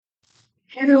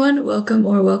Hey everyone,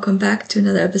 welcome back to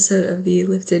another episode of the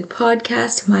Lifted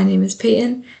Podcast. My name is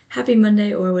Peyton. Happy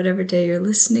Monday or whatever day you're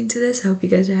listening to this. I hope you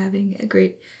guys are having a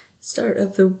great start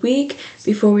of the week.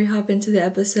 Before we hop into the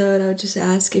episode, I would just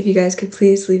ask if you guys could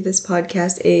please leave this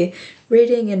podcast a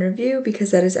rating and review,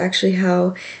 because that is actually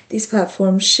how these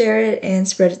platforms share it and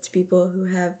spread it to people who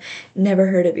have never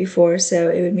heard it before. So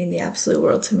it would mean the absolute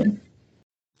world to me.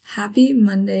 Happy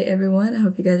Monday, everyone. I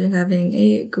hope you guys are having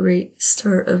a great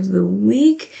start of the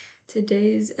week.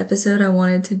 Today's episode, I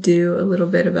wanted to do a little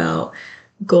bit about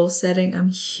goal setting. I'm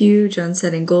huge on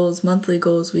setting goals, monthly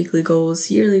goals, weekly goals,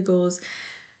 yearly goals.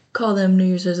 Call them New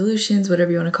Year's resolutions,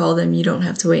 whatever you want to call them. You don't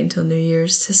have to wait until New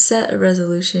Year's to set a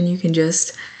resolution. You can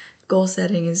just, goal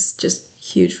setting is just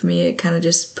huge for me. It kind of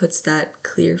just puts that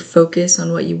clear focus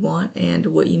on what you want and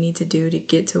what you need to do to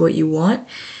get to what you want.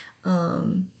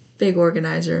 Big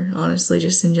organizer, honestly,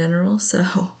 just in general.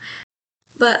 So,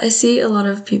 but I see a lot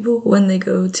of people when they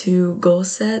go to goal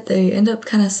set, they end up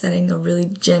kind of setting a really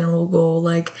general goal,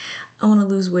 like I want to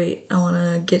lose weight, I want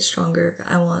to get stronger,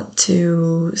 I want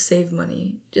to save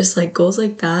money, just like goals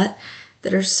like that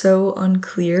are so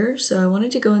unclear. So I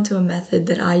wanted to go into a method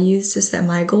that I use to set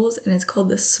my goals, and it's called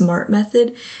the SMART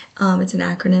method. It's an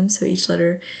acronym, so each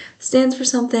letter stands for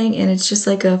something, and it's just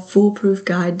like a foolproof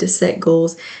guide to set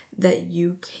goals that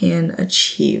you can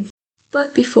achieve.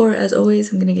 But before, as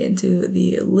always, I'm going to get into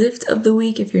the lift of the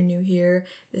week. If you're new here,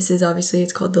 this is obviously,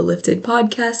 it's called the Lifted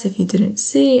Podcast, if you didn't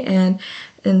see, and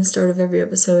in the start of every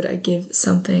episode, I give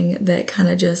something that kind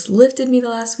of just lifted me the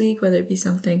last week, whether it be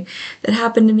something that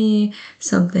happened to me,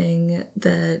 something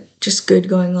that just good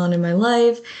going on in my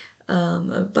life,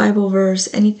 a Bible verse,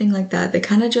 anything like that, that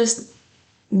kind of just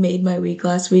made my week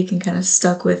last week and kind of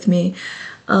stuck with me.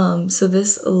 So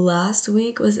this last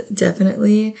week was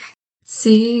definitely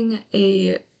seeing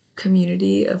a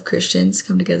community of Christians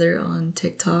come together on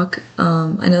TikTok.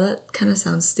 I know that kind of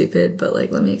sounds stupid, but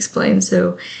like, let me explain.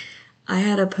 So I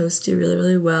had a post do really,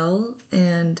 really well,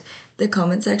 and the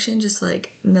comment section just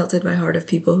like melted my heart of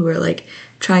people who were like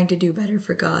trying to do better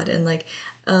for God. And like,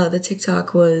 the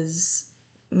TikTok was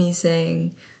me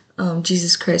saying,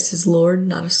 Jesus Christ is Lord,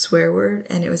 not a swear word.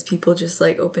 And it was people just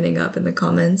like opening up in the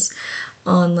comments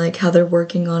on like how they're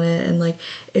working on it, and like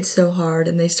it's so hard,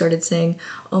 and they started saying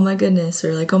oh my goodness,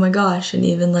 or like oh my gosh, and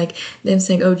even like them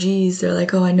saying oh geez, they're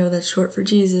like oh I know that's short for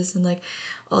Jesus, and like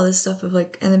all this stuff of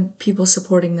like, and then people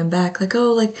supporting them back like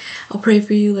oh like I'll pray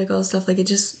for you, like all this stuff. Like it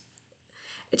just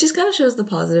kind of shows the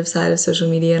positive side of social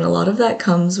media, and a lot of that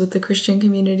comes with the Christian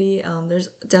community. There's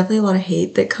definitely a lot of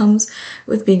hate that comes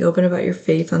with being open about your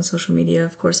faith on social media.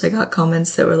 Of course, I got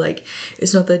comments that were like,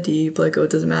 it's not that deep, like, oh, it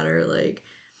doesn't matter, like,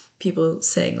 people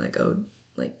saying, like, oh,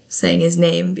 like, saying his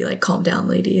name and be like, calm down,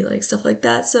 lady, like, stuff like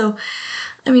that. So,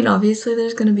 I mean, obviously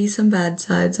there's gonna be some bad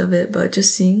sides of it, but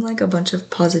just seeing, like, a bunch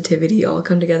of positivity all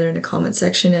come together in a comment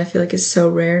section, I feel like is so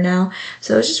rare now.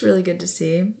 So it's just really good to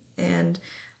see, and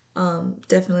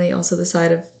definitely also the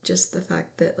side of just the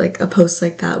fact that like a post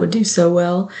like that would do so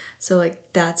well. So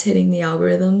like that's hitting the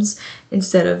algorithms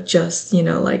instead of just,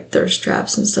 like thirst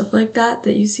traps and stuff like that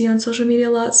you see on social media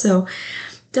a lot. So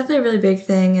definitely a really big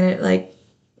thing, and it like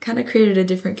kind of created a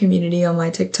different community on my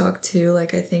TikTok too.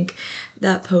 Like I think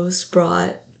that post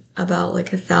brought about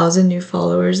like 1,000 new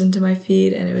followers into my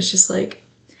feed, and it was just like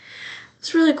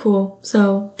it's really cool.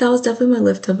 So that was definitely my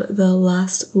lift of the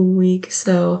last week.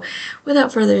 So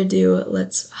without further ado,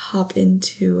 let's hop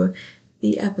into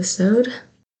the episode.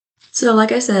 So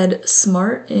like I said,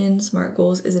 SMART in SMART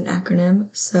Goals is an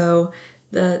acronym. So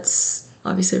that's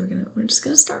obviously we're just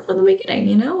gonna start from the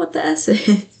beginning, what the S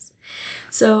is.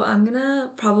 So I'm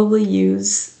gonna probably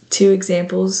use 2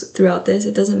 examples throughout this.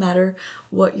 It doesn't matter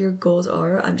what your goals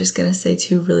are. I'm just gonna say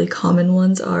 2 really common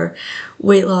ones are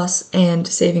weight loss and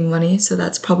saving money. So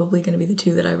that's probably gonna be the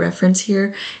 2 that I reference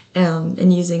here,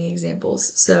 in using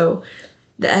examples. So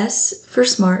the S for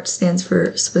SMART stands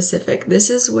for specific. This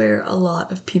is where a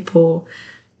lot of people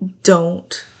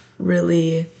don't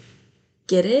really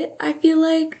get it. I feel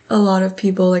like a lot of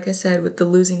people, like I said, with the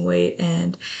losing weight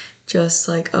and just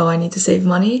like, oh, I need to save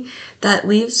money, that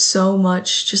leaves so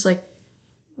much just like,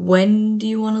 when do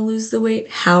you want to lose the weight?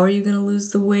 How are you going to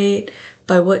lose the weight?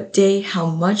 By what day? How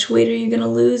much weight are you going to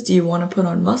lose? Do you want to put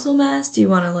on muscle mass? Do you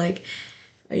want to like,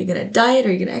 are you going to diet?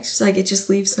 Are you going to exercise? Like, it just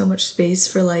leaves so much space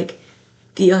for like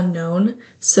the unknown.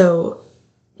 So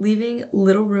leaving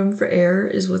little room for error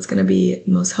is what's going to be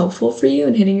most helpful for you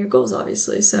in hitting your goals,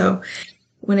 obviously. So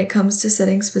when it comes to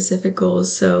setting specific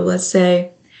goals, so let's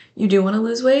say you do want to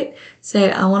lose weight.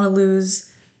 Say, I want to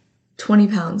lose 20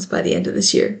 pounds by the end of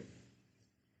this year.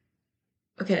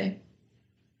 Okay.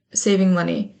 Saving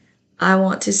money. I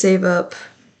want to save up.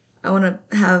 I want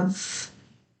to have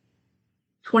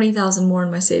 20,000 more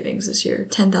in my savings this year,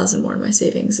 10,000 more in my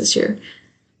savings this year.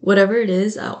 Whatever it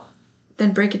is,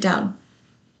 then break it down.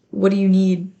 What do you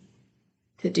need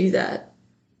to do that?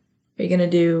 Are you going to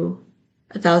do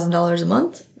 $1,000 a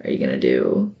month? Are you going to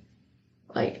do,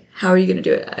 like, how are you going to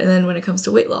do it? And then when it comes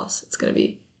to weight loss, it's going to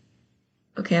be,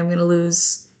 okay, I'm going to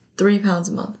lose 3 pounds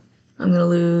a month. I'm going to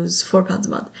lose 4 pounds a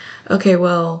month. Okay,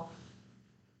 well,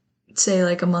 say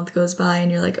like a month goes by and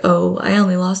you're like, oh, I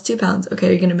only lost 2 pounds. Okay,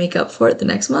 you're going to make up for it the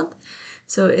next month.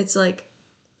 So it's like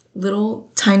little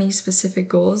tiny specific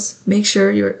goals. Make sure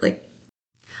you're like,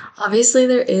 obviously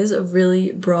there is a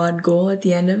really broad goal at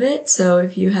the end of it. So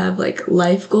if you have like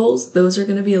life goals, those are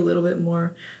going to be a little bit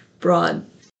more broad.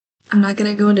 I'm not going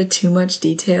to go into too much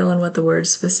detail on what the word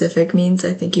specific means.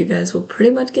 I think you guys will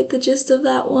pretty much get the gist of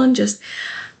that one. Just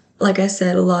like I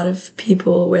said, a lot of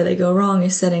people where they go wrong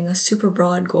is setting a super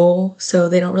broad goal, so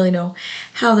they don't really know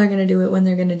how they're going to do it, when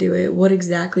they're going to do it, what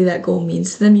exactly that goal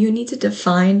means to them. You need to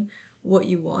define what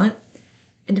you want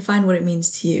and define what it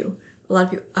means to you. A lot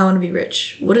of people, I want to be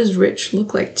rich. What does rich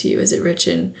look like to you? Is it rich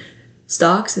in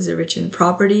stocks? Is it rich in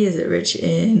property? Is it rich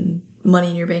in money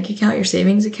in your bank account, your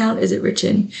savings account? Is it rich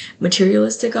in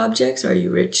materialistic objects? Are you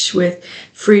rich with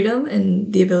freedom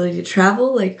and the ability to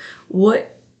travel? Like,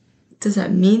 what does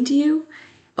that mean to you?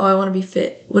 Oh, I want to be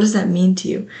fit. What does that mean to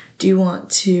you? Do you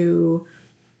want to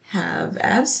have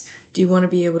abs? Do you want to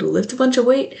be able to lift a bunch of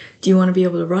weight? Do you want to be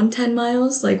able to run 10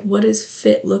 miles? Like, what does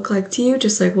fit look like to you?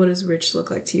 Just like, what does rich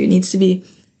look like to you? It needs to be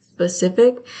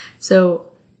specific.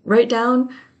 So write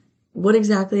down what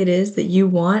exactly it is that you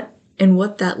want and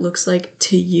what that looks like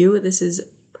to you. This is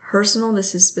personal.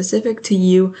 This is specific to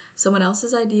you. Someone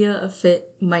else's idea of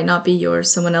fit might not be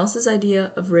yours. Someone else's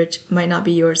idea of rich might not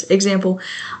be yours. Example,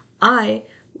 I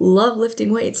love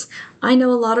lifting weights. I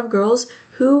know a lot of girls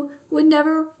who would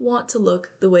never want to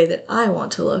look the way that I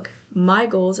want to look. My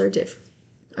goals are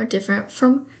different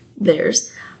from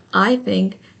theirs. I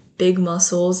think big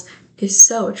muscles is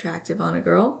so attractive on a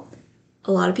girl.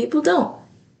 A lot of people don't.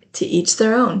 To each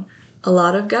their own. A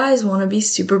lot of guys want to be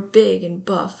super big and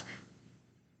buff.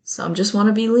 Some just want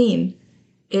to be lean.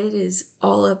 It is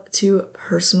all up to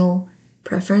personal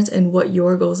preference and what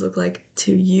your goals look like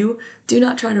to you. Do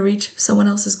not try to reach someone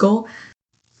else's goal.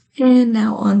 And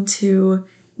now on to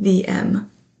the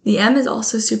M. The M is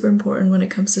also super important when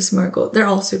it comes to SMART goals. They're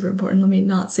all super important. Let me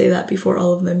not say that before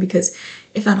all of them, because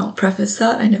if I don't preface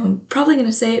that, I know I'm probably going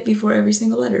to say it before every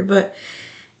single letter, but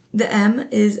the M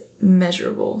is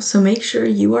measurable. So make sure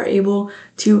you are able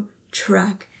to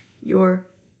track your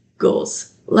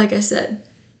goals. Like I said,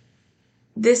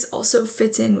 this also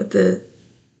fits in with the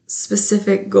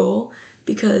specific goal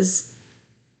because,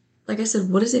 like I said,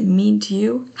 what does it mean to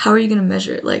you? How are you going to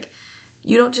measure it? Like,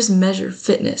 you don't just measure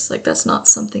fitness. Like, that's not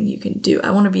something you can do.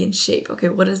 I want to be in shape. Okay,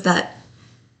 what does that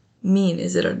mean?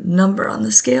 Is it a number on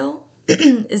the scale?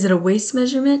 Is it a waist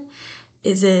measurement?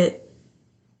 Is it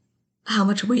how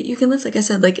much weight you can lift? Like I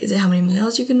said, like, is it how many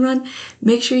miles you can run?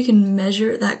 Make sure you can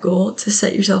measure that goal to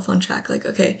set yourself on track. Like,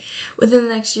 okay, within the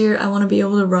next year, I want to be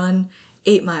able to run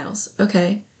 8 miles.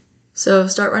 Okay, so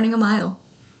start running a mile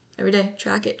every day.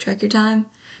 Track it. Track your time.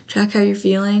 Track how you're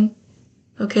feeling.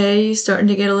 Okay, you're starting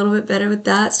to get a little bit better with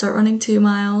that. Start running 2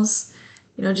 miles.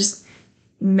 You know, just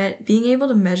being able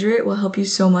to measure it will help you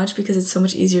so much because it's so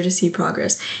much easier to see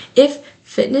progress. If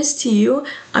fitness to you,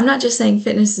 I'm not just saying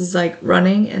fitness is like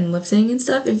running and lifting and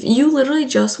stuff. If you literally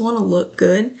just want to look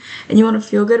good and you want to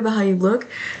feel good about how you look,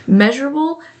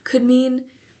 measurable could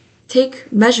mean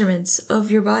take measurements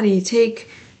of your body, take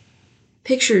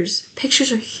pictures.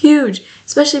 Pictures are huge,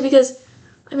 especially because,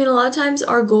 I mean, a lot of times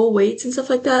our goal weights and stuff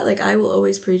like that, like I will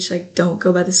always preach, like, don't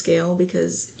go by the scale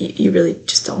because you really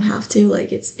just don't have to.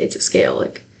 Like, it's a scale.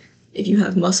 Like, if you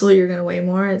have muscle, you're going to weigh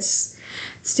more. It's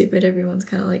stupid. Everyone's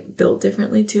kind of like built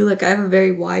differently too. Like, I have a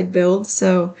very wide build,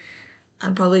 so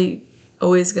I'm probably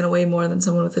always going to weigh more than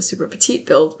someone with a super petite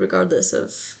build, regardless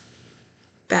of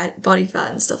bad body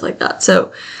fat and stuff like that.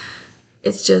 So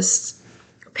it's just,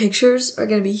 pictures are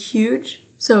going to be huge.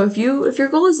 So if your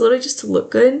goal is literally just to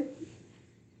look good,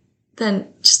 then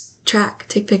just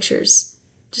take pictures.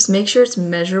 Just make sure it's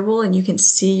measurable and you can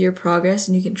see your progress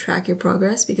and you can track your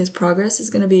progress, because progress is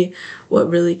going to be what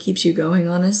really keeps you going,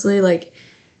 honestly. Like,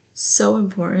 so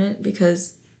important,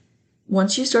 because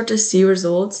once you start to see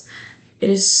results, it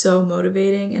is so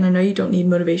motivating. And I know you don't need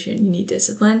motivation, you need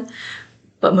discipline,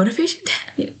 but motivation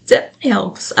definitely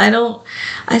helps.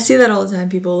 I see that all the time.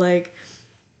 People like,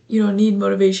 you don't need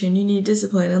motivation, you need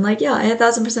discipline. And like, yeah, I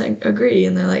 1000% agree.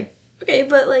 And they're like, okay,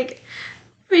 but like,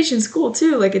 motivation's cool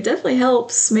too. Like, it definitely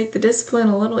helps make the discipline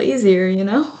a little easier, you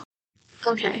know?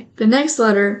 Okay, the next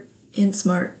letter in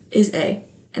SMART is A.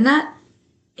 And that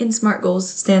in SMART goals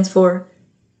stands for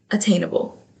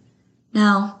attainable.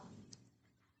 Now,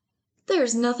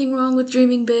 there's nothing wrong with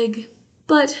dreaming big,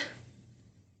 but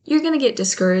you're gonna get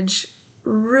discouraged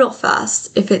real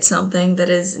fast if it's something that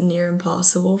is near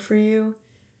impossible for you.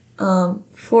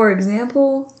 For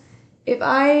example, if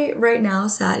I right now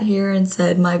sat here and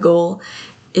said my goal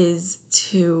is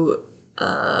to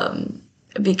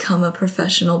become a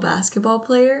professional basketball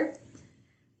player,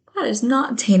 that is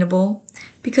not attainable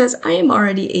because I am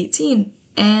already 18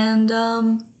 and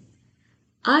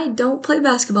I don't play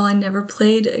basketball. I never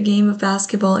played a game of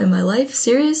basketball in my life,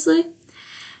 seriously.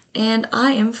 And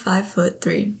I am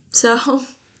 5'3". So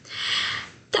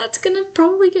that's gonna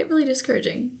probably get really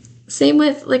discouraging. Same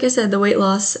with, like I said, the weight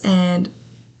loss and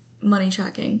money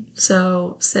tracking.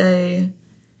 So say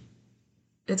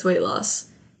it's weight loss.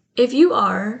 If you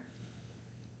are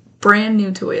brand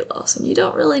new to weight loss and you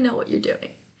don't really know what you're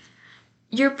doing,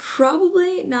 you're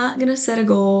probably not gonna set a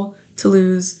goal to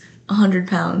lose 100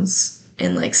 pounds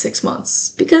in like 6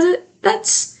 months because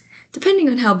that's, depending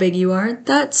on how big you are,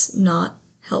 that's not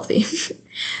healthy.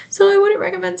 So I wouldn't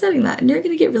recommend setting that, and you're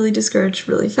gonna get really discouraged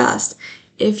really fast.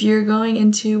 If you're going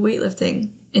into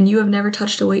weightlifting and you have never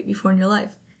touched a weight before in your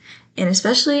life, and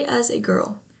especially as a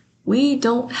girl, we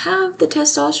don't have the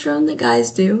testosterone that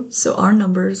guys do, so our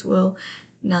numbers will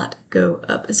not go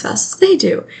up as fast as they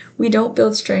do. We don't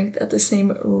build strength at the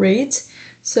same rate.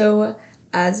 So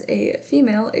as a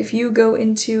female, if you go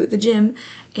into the gym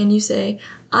and you say,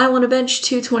 I want to bench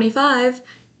 225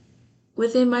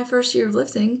 within my first year of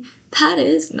lifting, that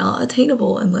is not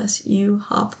attainable unless you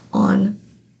hop on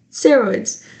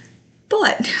steroids.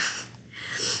 But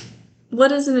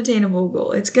what is an attainable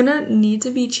goal? It's gonna need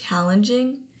to be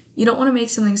challenging. You don't want to make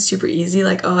something super easy,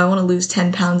 like, oh, I want to lose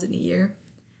 10 pounds in a year.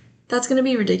 That's gonna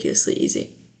be ridiculously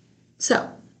easy. So,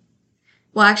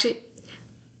 well, actually,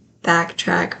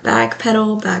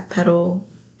 backpedal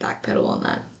on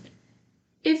that.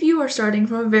 If you are starting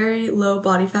from a very low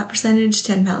body fat percentage,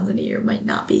 10 pounds in a year might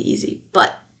not be easy.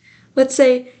 But let's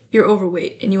say you're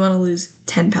overweight and you want to lose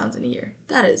 10 pounds in a year.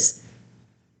 That is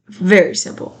very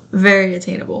simple, very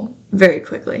attainable, very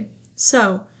quickly.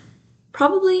 So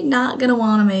probably not going to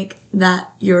want to make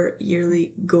that your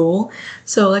yearly goal.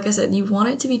 So like I said, you want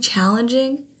it to be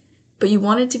challenging, but you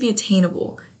want it to be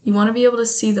attainable. You want to be able to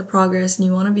see the progress, and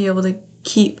you want to be able to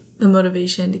keep the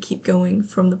motivation to keep going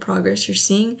from the progress you're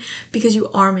seeing, because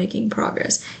you are making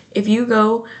progress. If you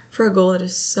go for a goal that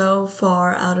is so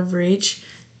far out of reach,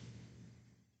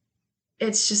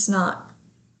 it's just not,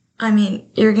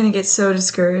 you're going to get so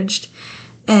discouraged.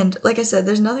 And like I said,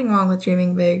 there's nothing wrong with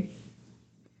dreaming big.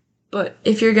 But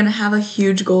if you're going to have a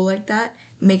huge goal like that,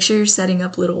 make sure you're setting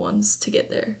up little ones to get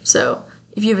there. So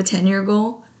if you have a 10-year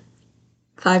goal,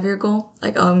 5-year goal,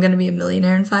 like, oh, I'm going to be a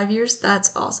millionaire in 5 years,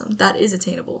 that's awesome. That is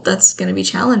attainable. That's going to be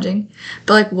challenging.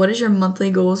 But like, what is your monthly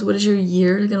goals? What is your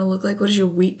year going to look like? What is your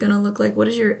week going to look like? What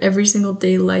is your every single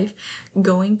day life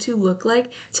going to look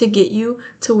like to get you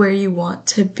to where you want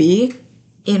to be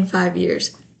in 5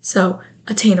 years? So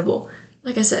attainable.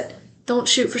 Like I said, don't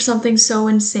shoot for something so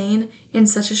insane in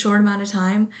such a short amount of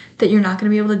time that you're not going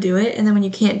to be able to do it. And then when you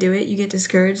can't do it, you get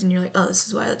discouraged and you're like, oh, this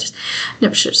is why I just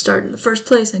never should have started in the first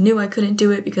place. I knew I couldn't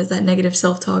do it, because that negative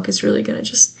self-talk is really going to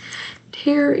just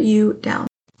tear you down.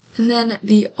 And then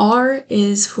the R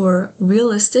is for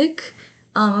realistic.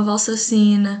 I've also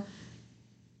seen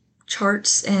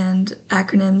charts and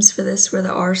acronyms for this where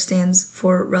the R stands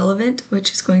for relevant,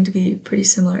 which is going to be pretty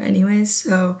similar anyways.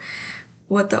 So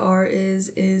what the R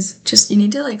is just, you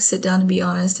need to like sit down and be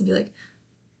honest and be like,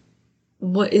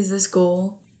 what is this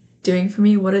goal doing for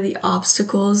me? What are the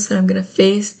obstacles that I'm going to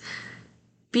face?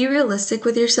 Be realistic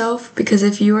with yourself, because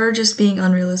if you are just being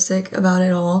unrealistic about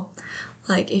it all,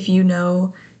 like if you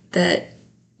know that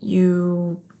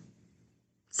you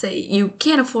say you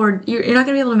can't afford, you're not going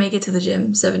to be able to make it to the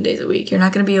gym 7 days a week. You're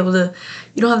not going to be able to,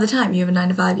 you don't have the time. You have a 9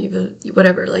 to 5, you have a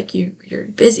whatever, like you're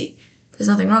busy. There's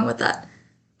nothing wrong with that.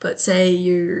 But say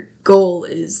your goal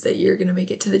is that you're going to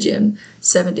make it to the gym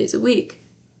 7 days a week.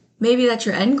 Maybe that's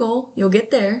your end goal. You'll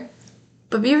get there.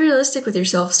 But be realistic with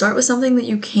yourself. Start with something that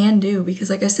you can do,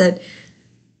 because like I said,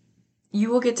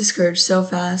 you will get discouraged so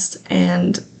fast,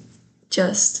 and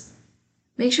just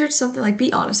make sure it's something like,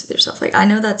 be honest with yourself. Like, I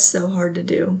know that's so hard to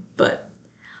do, but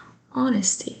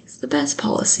honesty is the best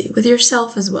policy with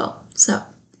yourself as well. So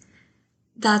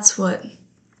that's what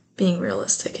being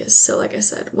realistic is. So like I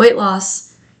said, weight loss,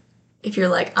 if you're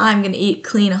like, I'm going to eat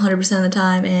clean 100% of the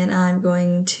time, and I'm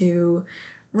going to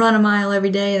run a mile every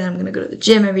day, then I'm going to go to the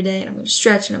gym every day, and I'm going to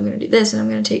stretch, and I'm going to do this, and I'm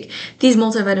going to take these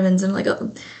multivitamins, and like,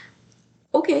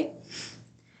 okay,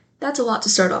 that's a lot to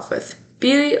start off with.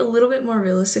 be a little bit more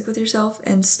realistic with yourself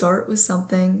and start with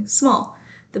something small.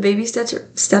 The baby steps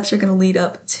are going to lead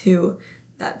up to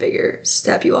that bigger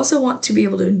step. You also want to be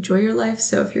able to enjoy your life.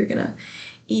 So if you're going to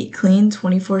eat clean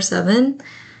 24/7,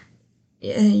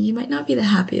 you might not be the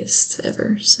happiest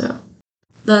ever. So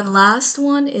the last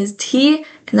one is T,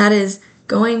 and that is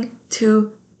going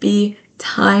to be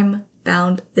time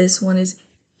bound. This one is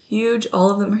huge.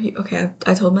 All of them are huge. Okay,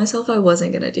 I told myself I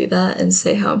wasn't going to do that and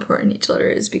say how important each letter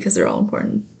is because they're all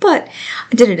important, but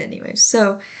I did it anyway.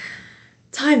 So,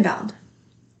 time bound.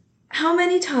 How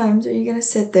many times are you going to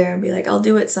sit there and be like, I'll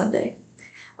do it Sunday,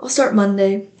 I'll start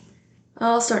Monday,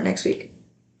 I'll start next week?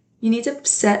 You need to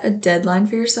set a deadline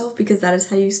for yourself because that is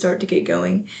how you start to get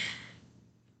going.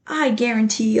 I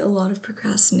guarantee a lot of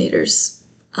procrastinators.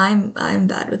 I'm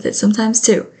bad with it sometimes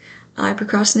too. I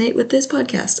procrastinate with this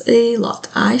podcast a lot.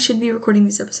 I should be recording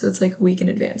these episodes like a week in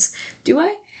advance. Do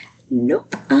I?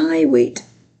 Nope. I wait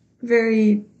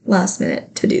very last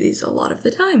minute to do these a lot of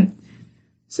the time.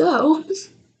 So,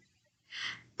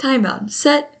 time bound.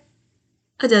 Set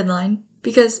a deadline,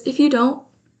 because if you don't,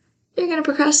 you're going to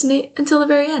procrastinate until the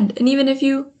very end. And even if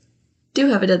you do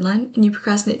have a deadline and you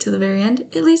procrastinate to the very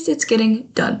end, at least it's getting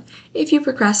done. If you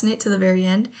procrastinate to the very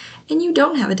end and you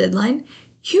don't have a deadline,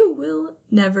 you will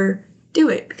never do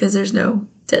it because there's no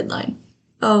deadline.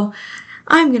 Oh,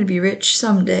 I'm going to be rich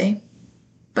someday.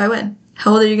 By when?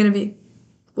 How old are you going to be?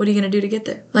 What are you going to do to get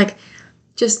there? Like,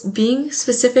 just being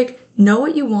specific, know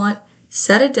what you want,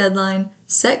 set a deadline,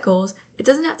 set goals. It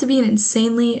doesn't have to be an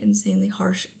insanely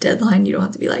harsh deadline. You don't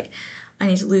have to be like, I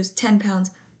need to lose 10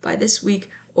 pounds by this week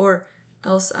or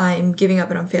else I'm giving up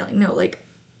and I'm failing. No, like,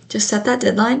 just set that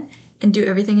deadline and do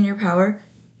everything in your power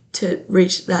to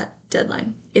reach that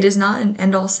deadline. It is not an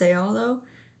end-all say-all though,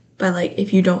 but like,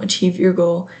 if you don't achieve your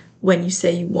goal when you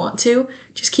say you want to,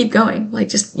 just keep going. Like,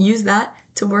 just use that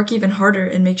to work even harder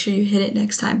and make sure you hit it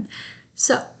next time.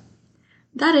 So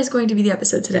that is going to be the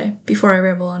episode today, before I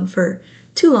ramble on for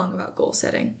too long about goal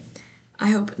setting. I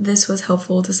hope this was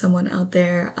helpful to someone out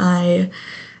there. I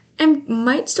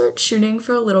might start shooting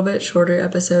for a little bit shorter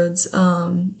episodes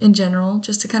in general,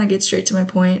 just to kind of get straight to my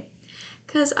point,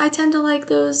 because I tend to like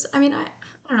those. I mean, I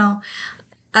don't know,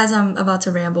 as I'm about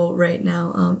to ramble right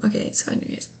now. Okay, so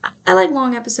anyways, I like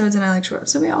long episodes and I like short,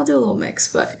 so maybe I'll do a little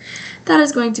mix, but that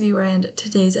is going to be where I end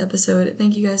today's episode.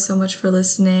 Thank you guys so much for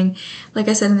listening. Like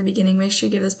I said in the beginning, make sure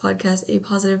you give this podcast a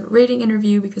positive rating and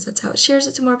review because that's how it shares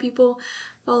it to more people.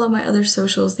 Follow my other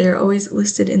socials. They are always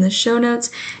listed in the show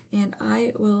notes, and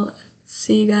I will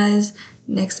see you guys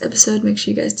next episode. Make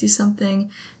sure you guys do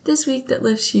something this week that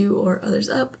lifts you or others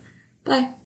up. Bye.